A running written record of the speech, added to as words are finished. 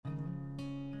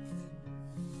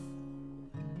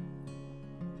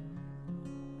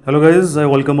Hello guys, I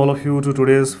welcome all of you to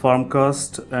today's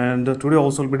Farmcast, and today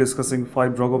also we'll be discussing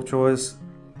 5 drug of choice,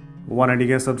 one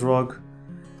against a drug,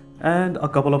 and a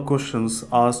couple of questions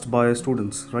asked by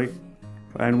students, right?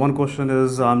 And one question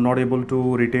is I'm not able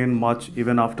to retain much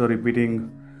even after repeating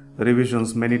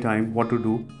revisions many times, what to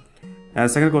do?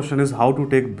 And second question is how to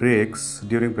take breaks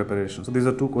during preparation. So these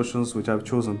are two questions which I've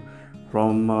chosen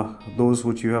from those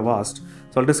which you have asked.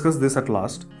 So I'll discuss this at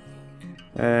last.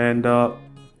 And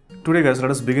today guys, let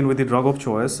us begin with the drug of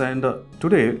choice. And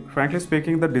today, frankly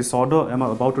speaking, the disorder I'm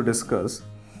about to discuss,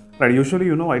 right, usually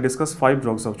I discuss 5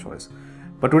 drugs of choice,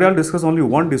 but today I'll discuss only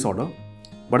one disorder,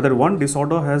 but that one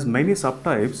disorder has many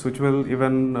subtypes which will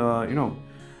even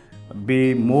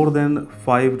be more than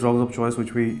 5 drugs of choice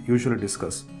which we usually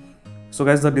discuss. So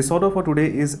guys, the disorder for today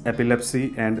is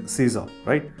epilepsy and seizure,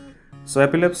 right? So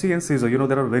epilepsy and seizure,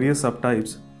 there are various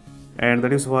subtypes, and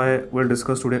that is why we'll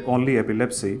discuss today only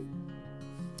epilepsy.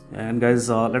 And guys,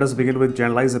 let us begin with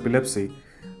generalized epilepsy.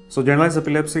 So generalized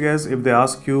epilepsy, guys, if they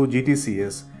ask you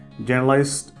GTCS,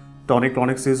 generalized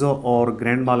tonic-clonic seizure, or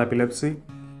grand mal epilepsy,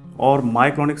 or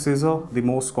myoclonic seizure, the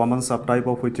most common subtype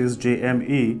of which is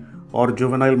JME, or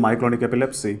juvenile myoclonic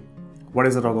epilepsy, what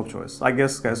is the drug of choice? I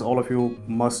guess, guys, all of you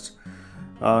must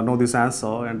know this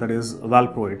answer, and that is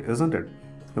valproate, isn't it?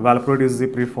 Valproate is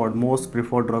the most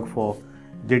preferred drug for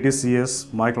GTCS,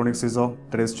 myoclonic seizure,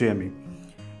 that is JME.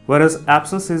 Whereas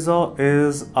absence seizure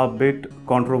is a bit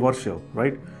controversial,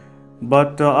 right?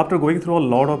 But after going through a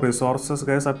lot of resources,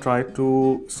 guys, I've tried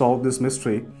to solve this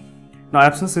mystery. Now,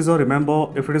 absence seizure, remember,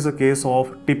 if it is a case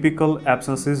of typical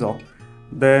absence seizure,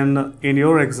 then in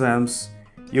your exams,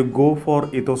 you go for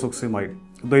ethosuximide.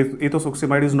 The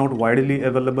ethosuximide is not widely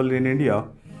available in India,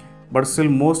 but still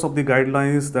most of the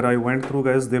guidelines that I went through,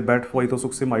 guys, they bet for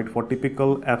ethosuximide for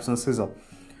typical absence seizure.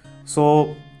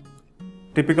 So,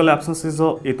 typical absence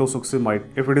seizure, ethosuximide.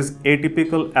 If it is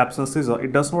atypical absence seizure,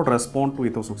 it does not respond to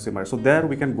ethosuximide. So there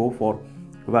we can go for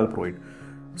valproate.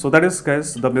 So that is,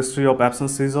 guys, the mystery of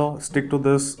absence seizure. Stick to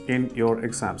this in your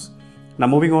exams. Now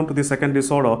moving on to the second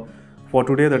disorder for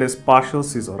today, that is partial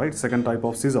seizure, right? Second type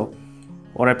of seizure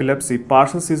or epilepsy.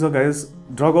 Partial seizure, guys,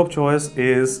 drug of choice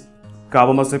is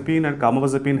carbamazepine, and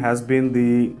carbamazepine has been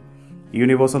the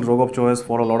universal drug of choice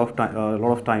for a lot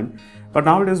of time. But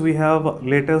nowadays we have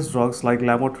latest drugs like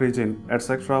lamotrigine,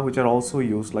 etc., which are also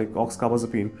used, like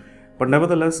oxcarbazepine. But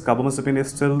nevertheless, carbamazepine is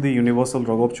still the universal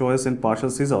drug of choice in partial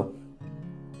seizure.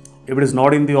 If it is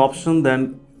not in the option,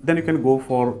 then you can go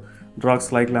for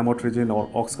drugs like lamotrigine or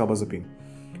oxcarbazepine.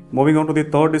 Moving on to the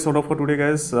third disorder for today,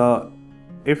 guys.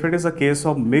 If it is a case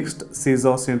of mixed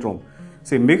seizure syndrome,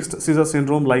 see, mixed seizure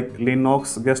syndrome like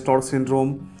Lennox-Gastaut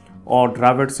syndrome or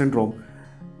Dravet syndrome,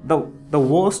 the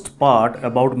worst part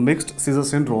about mixed seizure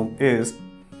syndrome is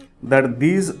that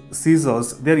these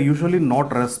seizures, they are usually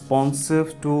not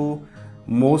responsive to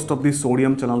most of the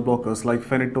sodium channel blockers like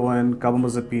phenytoin,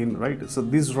 carbamazepine, right? So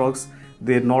these drugs,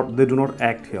 they do not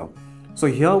act here. So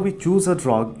here we choose a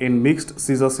drug in mixed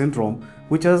seizure syndrome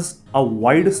which has a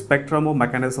wide spectrum of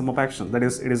mechanism of action. That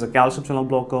is, it is a calcium channel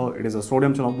blocker, it is a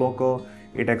sodium channel blocker,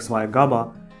 it acts via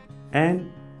GABA.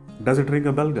 And does it ring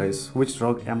a bell, guys? Which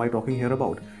drug am I talking here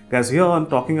about? Guys, here I'm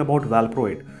talking about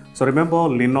valproate. So remember,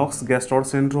 Lennox-Gastaut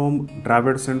syndrome,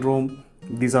 Dravet syndrome,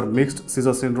 these are mixed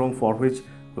seizure syndrome for which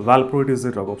valproate is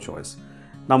the drug of choice.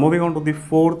 Now moving on to the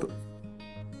fourth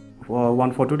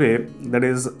one for today, that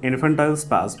is infantile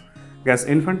spasm. Guys,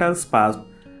 infantile spasm,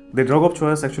 the drug of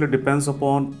choice actually depends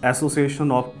upon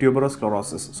association of tuberous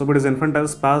sclerosis. So if it is infantile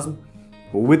spasm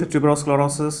with tuberous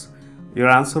sclerosis, your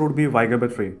answer would be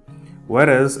vigabatrin.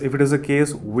 Whereas if it is a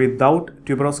case without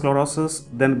tuberous sclerosis,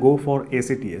 then go for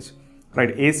ACTH, right?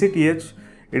 ACTH,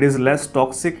 it is less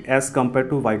toxic as compared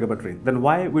to vigabatrin. Then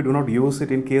why we do not use it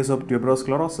in case of tuberous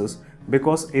sclerosis?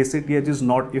 Because ACTH is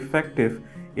not effective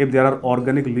if there are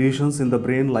organic lesions in the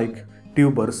brain like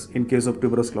tumors in case of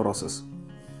tuberous sclerosis.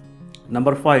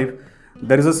 Number 5,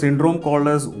 there is a syndrome called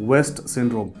as West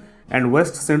syndrome, and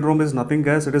West syndrome is nothing,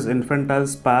 guys, it is infantile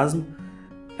spasm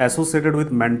associated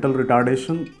with mental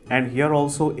retardation, and here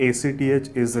also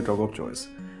ACTH is the drug of choice.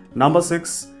 Number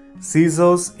 6,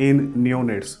 seizures in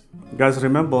neonates. Guys,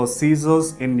 remember,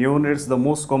 seizures in neonates, the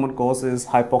most common cause is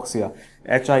hypoxia,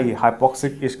 HIE,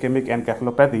 hypoxic ischemic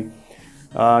encephalopathy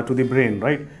to the brain,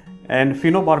 right? And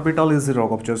phenobarbital is the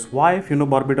drug of choice. Why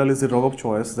phenobarbital is the drug of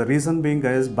choice? The reason being,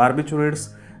 guys,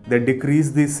 barbiturates, they decrease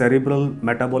the cerebral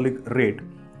metabolic rate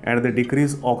and they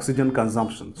decrease oxygen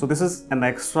consumption. So this is an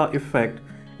extra effect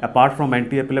apart from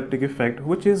anti-epileptic effect,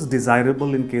 which is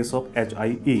desirable in case of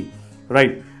HIE,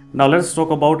 right? Now let's talk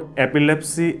about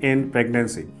epilepsy in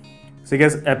pregnancy. So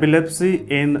guys, epilepsy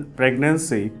in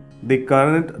pregnancy, the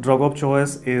current drug of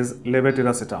choice is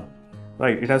levetiracetam.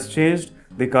 Right, it has changed.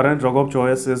 The current drug of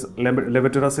choice is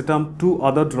levetiracetam. Two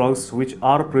other drugs which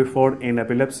are preferred in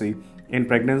epilepsy in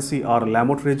pregnancy are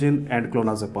lamotrigine and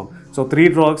clonazepam. So three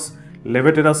drugs: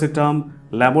 levetiracetam,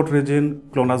 lamotrigine,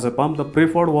 clonazepam. The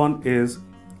preferred one is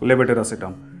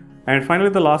levetiracetam. And finally,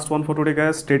 the last one for today,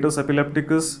 guys, status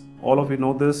epilepticus. All of you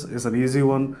know this is an easy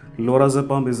one.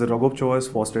 Lorazepam is the drug of choice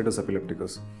for status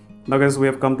epilepticus. Now, guys, we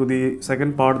have come to the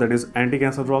second part, that is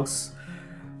anti-cancer drugs.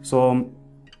 So,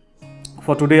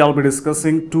 for today, I'll be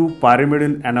discussing two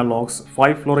pyrimidine analogs,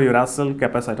 5-fluorouracil,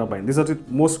 capecitabine. These are the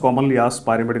most commonly asked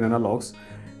pyrimidine analogs.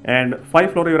 And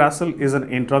 5-fluorouracil is an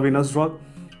intravenous drug.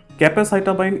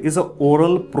 Capecitabine is an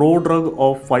oral prodrug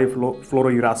of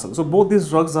 5-fluorouracil. So, both these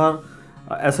drugs are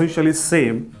essentially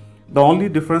same. The only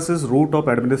difference is route of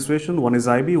administration. One is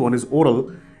IV, one is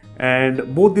oral.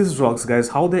 And both these drugs, guys,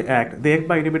 how they act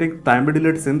by inhibiting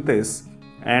thymidylate synthase,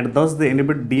 and thus they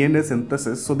inhibit DNA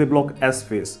synthesis, so they block S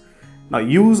phase. Now,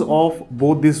 use of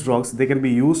both these drugs, they can be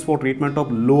used for treatment of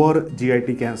lower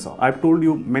GIT cancer. I've told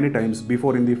you many times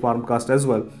before in the Pharmcast as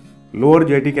well. Lower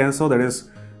GIT cancer, that is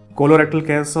colorectal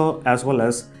cancer as well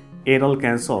as anal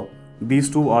cancer.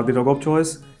 These two are the drug of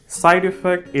choice. Side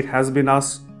effect, it has been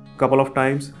asked a couple of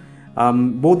times.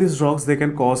 Both these drugs, they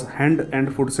can cause hand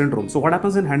and foot syndrome. So what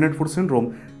happens in hand and foot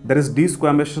syndrome? There is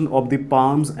desquamation of the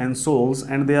palms and soles,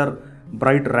 and they are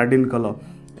bright red in color,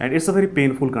 and it's a very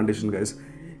painful condition, guys.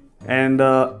 And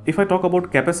if I talk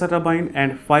about capecitabine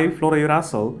and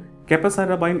 5-fluorouracil,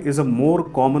 capecitabine is a more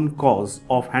common cause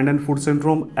of hand and foot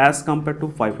syndrome as compared to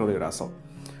 5-fluorouracil.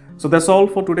 So that's all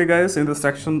for today, guys, in the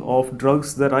section of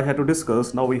drugs that I had to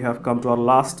discuss. Now we have come to our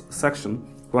last section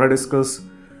where I discuss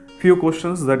few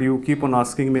questions that you keep on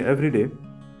asking me every day,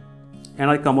 and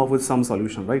I come up with some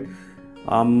solution, right?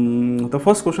 The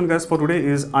first question, guys, for today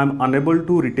is, I'm unable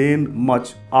to retain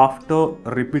much after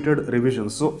repeated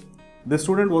revisions. So the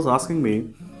student was asking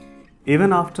me,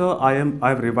 even after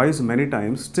I've revised many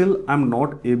times, still I'm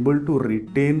not able to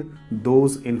retain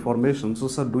those information. So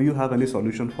sir, do you have any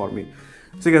solution for me?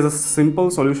 See, guys, a simple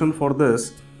solution for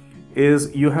this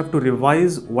is you have to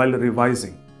revise while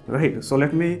revising, right? So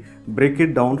let me break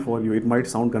it down for you. It might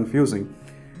sound confusing.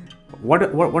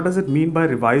 What does it mean by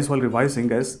revise while revising,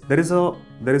 guys? There is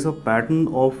a pattern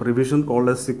of revision called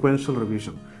as sequential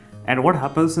revision. And what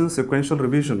happens in sequential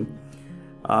revision?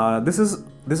 This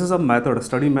is a method, a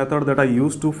study method that I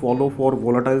used to follow for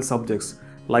volatile subjects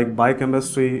like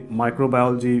biochemistry,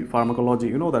 microbiology, pharmacology.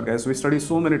 You know that, guys. We study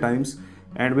so many times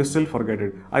and we still forget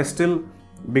it. I still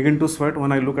begin to sweat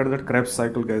when I look at that Krebs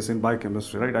cycle, guys, in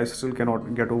biochemistry, right? I still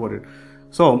cannot get over it.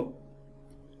 So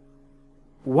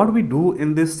what we do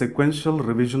in this sequential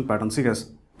revision pattern, see,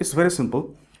 guys, it's very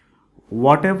simple.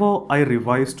 Whatever I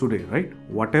revise today, right?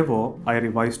 Whatever I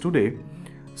revise today,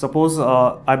 suppose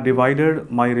I've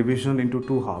divided my revision into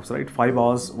two halves, right? 5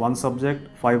 hours one subject,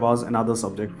 5 hours another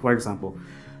subject, for example.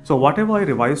 So whatever I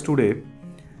revise today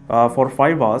for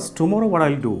 5 hours, tomorrow what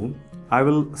I'll do, I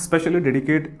will specially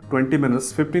dedicate 20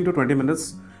 minutes, 15 to 20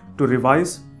 minutes to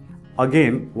revise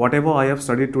again whatever I have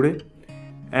studied today.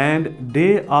 And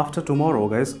day after tomorrow,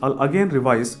 guys, I'll again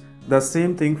revise the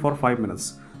same thing for 5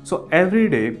 minutes. So every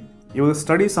day you will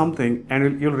study something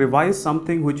and you'll revise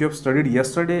something which you have studied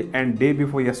yesterday and day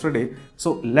before yesterday.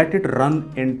 So let it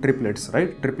run in triplets,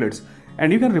 right? Triplets.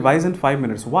 And you can revise in 5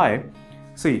 minutes. Why?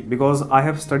 See, because I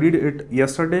have studied it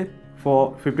yesterday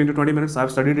for 15 to 20 minutes. I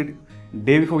have studied it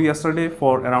day before yesterday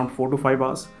for around 4 to 5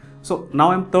 hours. So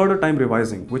now I'm third time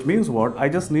revising, which means what? I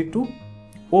just need to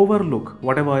overlook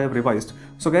whatever I have revised.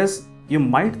 So guys, you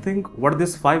might think what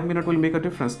this 5 minutes will make a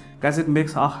difference. Guys, it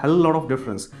makes a hell lot of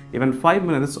difference. Even 5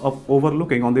 minutes of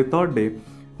overlooking on the third day,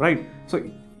 right? So,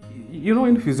 you know,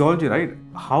 in physiology, right,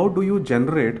 how do you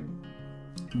generate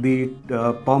the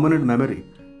permanent memory?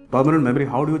 Permanent memory,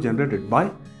 how do you generate it?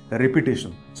 By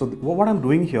repetition. So what I'm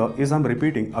doing here is I'm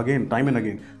repeating again, time and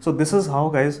again. So this is how,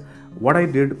 guys, what I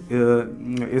did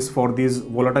is for these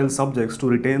volatile subjects to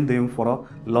retain them for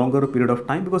a longer period of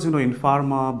time, because, you know, in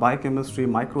pharma, biochemistry,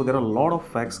 micro, there are a lot of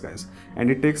facts, guys, and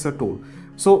it takes a toll.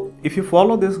 So if you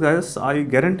follow this, guys, I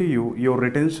guarantee you, your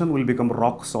retention will become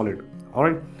rock solid. All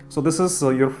right. So this is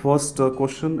your first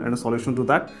question and a solution to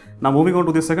that. Now moving on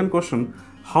to the second question,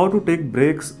 how to take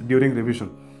breaks during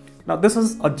revision. Now this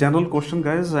is a general question,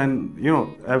 guys, and you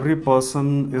know, every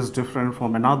person is different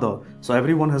from another. So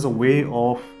everyone has a way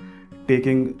of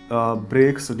taking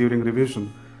breaks during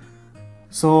revision.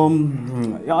 So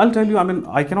yeah, I'll tell you, I mean,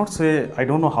 I cannot say, I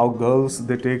don't know how girls,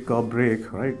 they take a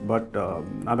break, right? But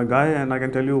I'm a guy and I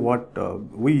can tell you what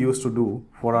we used to do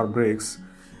for our breaks.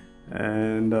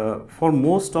 And for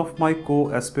most of my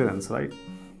co-aspirants, right,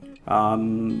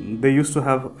 they used to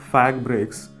have fag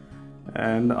breaks,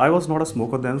 and I was not a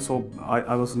smoker then, so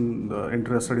I wasn't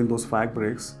interested in those fag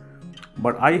breaks.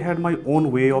 But I had my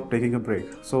own way of taking a break.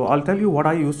 So I'll tell you what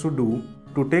I used to do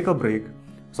to take a break.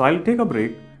 So I'll take a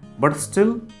break, but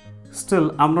still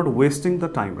I'm not wasting the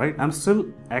time, right? I'm still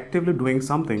actively doing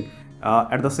something,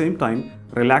 at the same time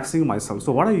relaxing myself.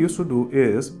 So what I used to do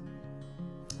is,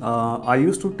 I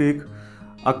used to take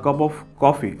a cup of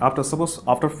coffee after, suppose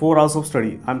after 4 hours of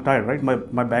study, I'm tired, right?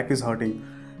 My back is hurting,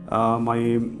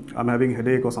 I'm having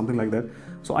headache or something like that.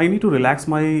 So I need to relax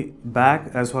my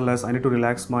back as well as I need to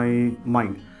relax my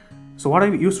mind. So what I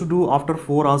used to do after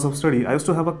 4 hours of study, I used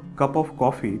to have a cup of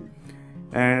coffee,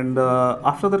 and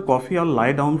after that coffee I'll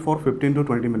lie down for 15 to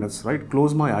 20 minutes, right?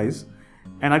 Close my eyes,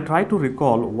 and I try to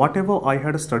recall whatever I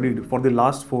had studied for the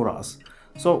last 4 hours.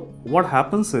 So what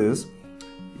happens is,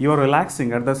 you are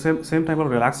relaxing at the same time, you're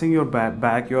relaxing your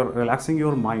back, you're relaxing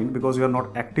your mind, because you are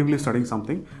not actively studying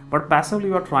something, but passively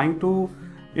you are trying to,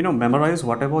 memorize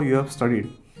whatever you have studied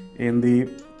in the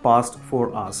past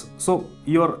 4 hours. So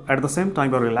you are at the same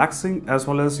time you're relaxing as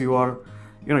well as you are,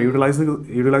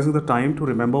 utilizing the time to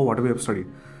remember whatever you have studied.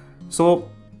 So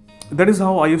that is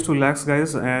how I used to relax,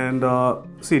 guys. And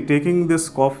see, taking this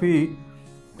coffee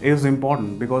is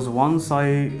important, because once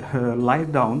I lie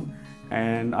down,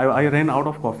 and I ran out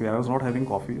of coffee. I was not having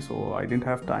coffee, so I didn't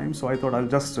have time. So I thought I'll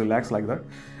just relax like that,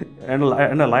 and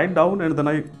I lied down, and then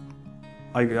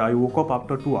I woke up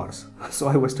after 2 hours. So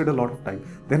I wasted a lot of time.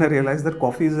 Then I realized that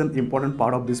coffee is an important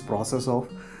part of this process of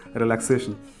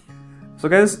relaxation. So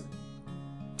guys,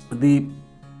 the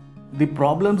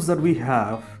problems that we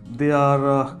have, they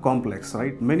are complex,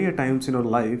 right? Many a times in our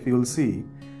life, you will see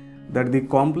that the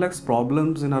complex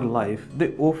problems in our life,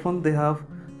 they have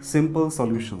simple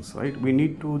solutions, right? We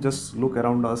need to just look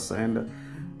around us, and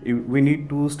we need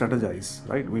to strategize,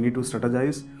 right? We need to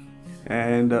strategize.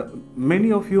 And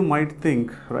many of you might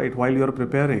think, right, while you're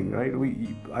preparing, right,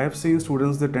 I have seen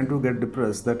students, they tend to get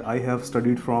depressed that I have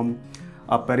studied from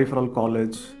a peripheral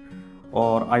college,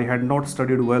 or I had not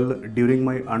studied well during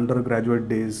my undergraduate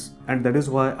days, and that is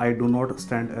why I do not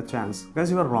stand a chance. Guys,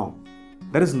 you are wrong.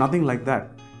 There is nothing like that.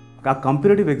 A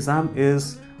competitive exam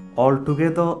is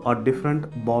altogether a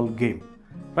different ball game,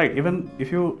 right? Even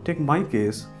if you take my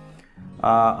case,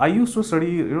 I used to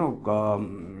study,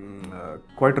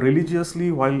 quite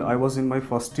religiously while I was in my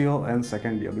first year and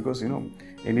second year, because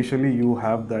initially you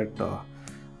have that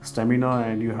stamina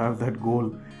and you have that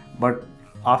goal, but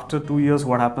after 2 years,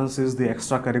 what happens is the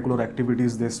extracurricular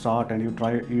activities, they start, and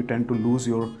you tend to lose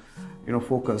your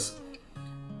focus.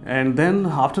 And then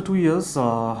after 2 years,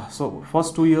 so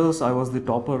first 2 years I was the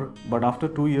topper, but after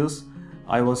 2 years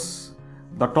I was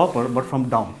the topper, but from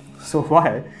down. So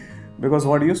why? Because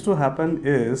what used to happen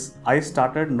is, I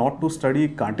started not to study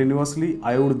continuously.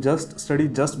 I would just study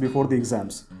just before the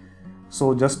exams,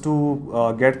 so just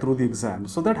to get through the exam.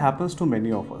 So that happens to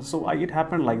many of us. So it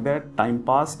happened like that. Time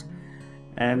passed,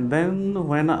 and then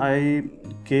when I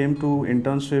came to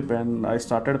internship and I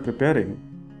started preparing,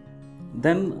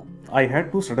 then I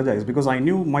had to strategize, because I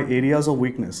knew my areas of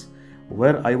weakness,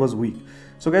 where I was weak.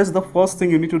 So guys, the first thing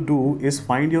you need to do is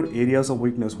find your areas of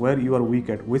weakness, where you are weak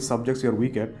at, which subjects you are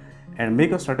weak at, and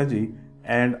make a strategy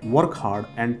and work hard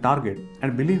and target.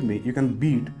 And believe me, you can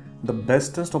beat the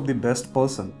bestest of the best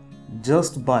person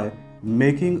just by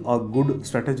making a good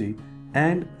strategy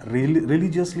and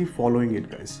religiously following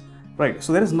it, guys. Right?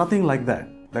 So there is nothing like that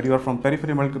you are from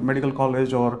peripheral medical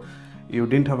college, or you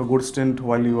didn't have a good stint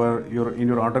while you're in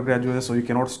your undergraduate, so you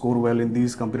cannot score well in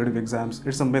these competitive exams.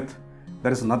 It's a myth.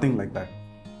 There is nothing like that.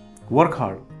 Work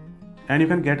hard, and you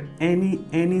can get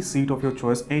any seat of your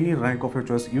choice, any rank of your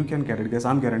choice. You can get it, guys.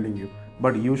 I'm guaranteeing you.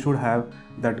 But you should have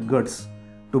that guts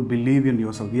to believe in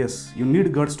yourself. Yes, you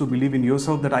need guts to believe in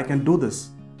yourself that I can do this,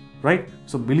 right?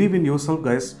 So believe in yourself,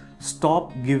 guys.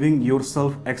 Stop giving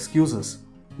yourself excuses.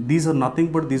 These are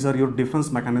nothing but these are your defense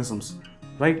mechanisms,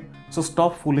 right? So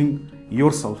stop fooling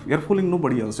yourself. You're fooling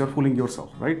nobody else. You're fooling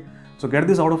yourself, right? So get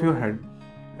this out of your head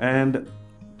and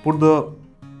put the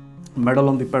pedal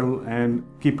on the pedal and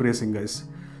keep racing, guys.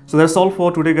 So that's all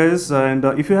for today, guys. And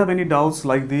if you have any doubts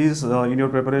like these in your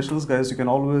preparations, guys, you can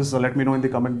always let me know in the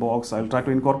comment box. I'll try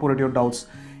to incorporate your doubts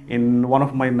in one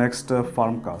of my next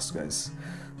farmcasts, guys.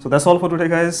 So that's all for today,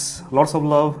 guys. Lots of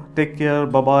love. Take care.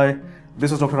 Bye-bye.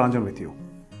 This is Dr. Ranjan with you.